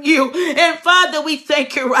from you. And Father, we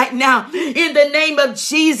thank you right now in the name of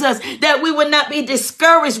Jesus that we will not be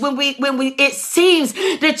discouraged when it seems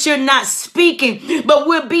that you're not speaking, but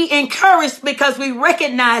we'll be encouraged because we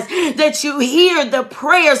recognize that you hear the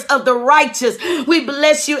prayers of the righteous. We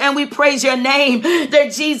bless you and we praise your name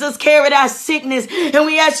that Jesus carried our sickness, and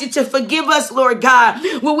we ask you to forgive us, Lord God,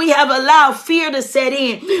 when we have allowed fear to set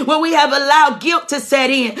in, when we have allowed guilt to set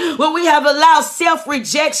in, when we have allowed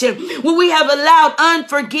self-rejection, when we have allowed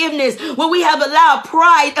unforgiveness, when we have allowed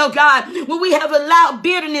pride, oh God, when we have allowed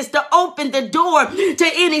bitterness to open the door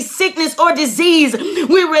to any sickness or disease.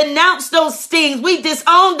 We renounce those things. We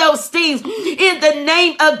disown those things in the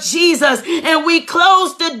name of Jesus, and we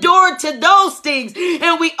close the door to those things,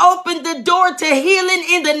 and we open the door to healing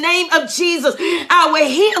in the name of Jesus. Our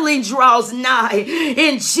healing draws nigh.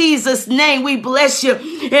 In Jesus' name, we bless you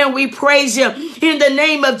and we praise you. In the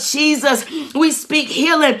name of Jesus, we speak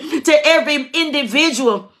healing to every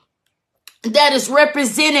individual that is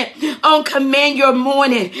represented on Command Your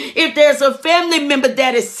Morning. If there's a family member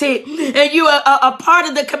that is sick and you are a part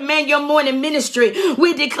of the Command Your Morning ministry,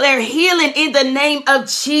 we declare healing in the name of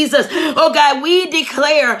Jesus. Oh God, we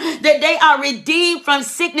declare that they are redeemed from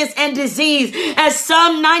sickness and disease. As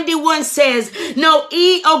Psalm 91 says, no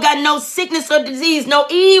sickness or disease, no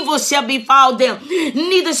evil shall befall them,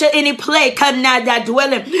 neither shall any plague come nigh thy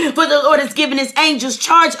dwelling. For the Lord has given his angels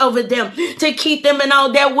charge over them to keep them in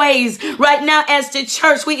all their ways. Right now, as the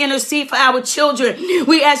church, we intercede for our children.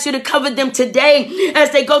 We ask you to cover them today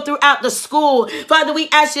as they go throughout the school. Father, we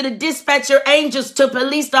ask you to dispatch your angels to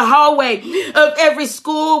police the hallway of every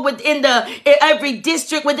school within every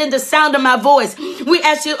district within the sound of my voice. We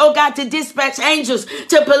ask you, oh God, to dispatch angels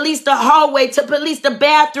to police the hallway, to police the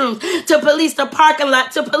bathrooms, to police the parking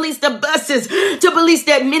lot, to police the buses, to police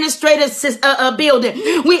the administrative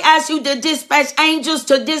building. We ask you to dispatch angels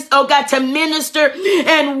to to minister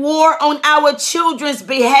and war on our children's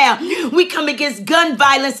behalf. We come against gun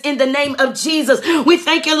violence in the name of Jesus. We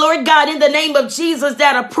thank you, Lord God, in the name of Jesus,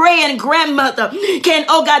 that a praying grandmother can,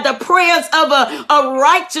 oh God, the prayers of a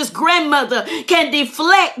righteous grandmother can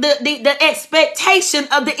deflect the expectation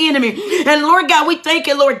of the enemy. And Lord God, we thank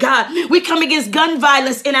you, Lord God. We come against gun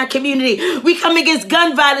violence in our community. We come against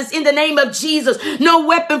gun violence in the name of Jesus. No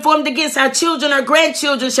weapon formed against our children or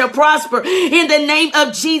grandchildren shall prosper. In the name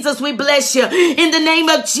of Jesus, we bless you. In the name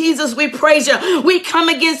of Jesus, we praise you. We come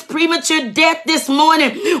against premature death this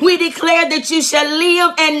morning. We declare that you shall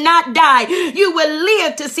live and not die. You will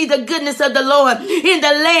live to see the goodness of the Lord in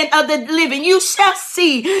the land of the living. You shall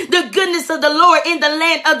see the goodness of the Lord in the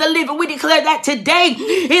land of the living. We declare that today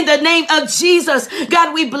in the name of Jesus.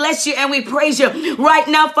 God, we bless you and we praise you right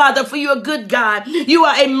now, Father, for you're a good God. You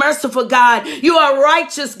are a merciful God. You are a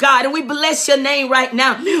righteous God, and we bless your name right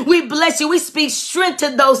now. We bless you. We speak strength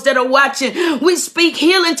to those that are watching. We speak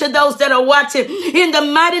healing to those that are watching in the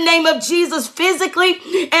mighty name of Jesus, physically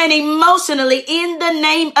and emotionally, in the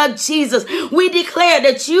name of Jesus. We declare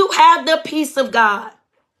that you have the peace of God,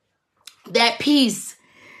 that peace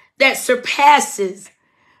that surpasses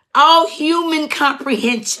all human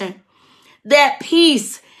comprehension, that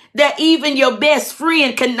peace that even your best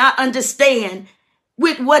friend cannot understand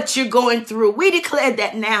with what you're going through. We declare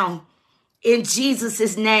that now in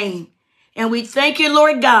Jesus' name. And we thank you,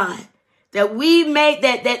 Lord God, that we make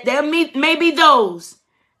that there may be those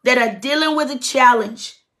that are dealing with a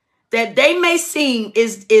challenge that they may seem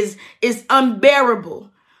is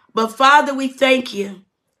unbearable. But Father, we thank you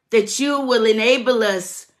that you will enable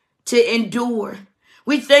us to endure.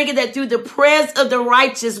 We thank you that through the prayers of the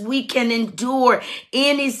righteous, we can endure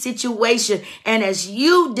any situation. And as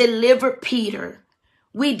you delivered Peter,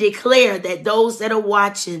 we declare that those that are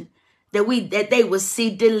watching, that they will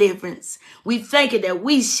see deliverance. We thank you that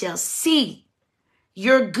we shall see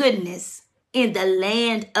your goodness in the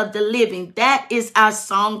land of the living. That is our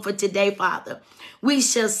song for today, Father. We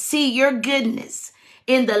shall see your goodness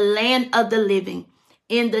in the land of the living,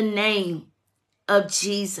 in the name of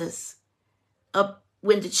Jesus.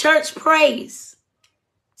 When the church prays,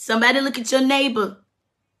 somebody look at your neighbor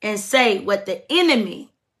and say, what the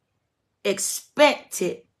enemy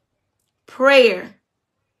expected, prayer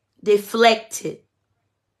deflected.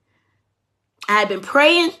 I've been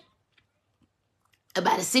praying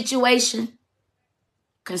about a situation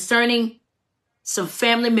concerning some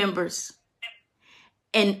family members.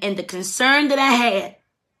 And the concern that I had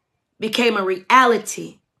became a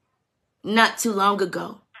reality not too long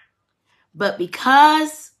ago. But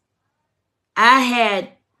because I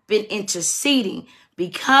had been interceding,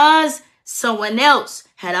 because someone else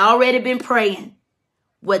had already been praying,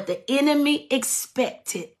 what the enemy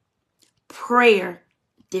expected, prayer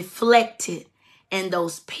deflected. And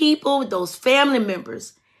those people, those family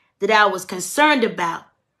members that I was concerned about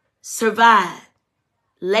survived.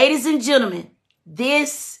 Ladies and gentlemen,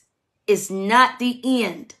 this is not the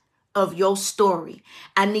end of your story.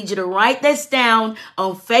 I need you to write this down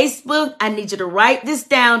on Facebook. I need you to write this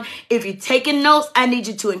down. If you're taking notes, I need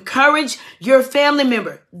you to encourage your family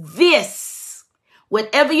member. This,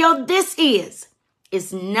 whatever your this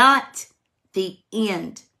is not the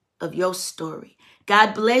end of your story.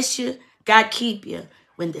 God bless you. God keep you.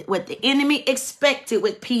 What the enemy expected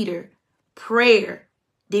with Peter, prayer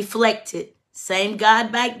deflected. Same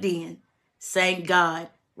God back then, same God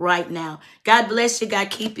right now. God bless you. God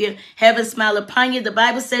keep you. Heaven smile upon you. The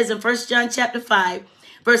Bible says in 1 John chapter 5,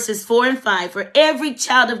 verses 4 and 5, for every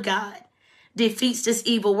child of God defeats this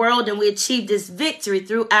evil world, and we achieve this victory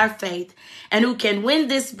through our faith. And who can win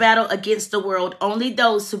this battle against the world? Only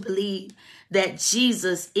those who believe that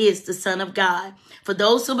Jesus is the Son of God. For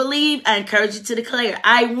those who believe, I encourage you to declare,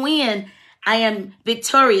 I win, I am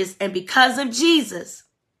victorious, and because of Jesus,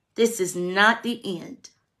 this is not the end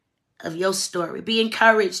of your story. Be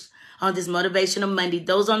encouraged on this Motivational Monday.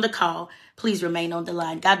 Those on the call, please remain on the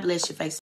line. God bless you, Facebook.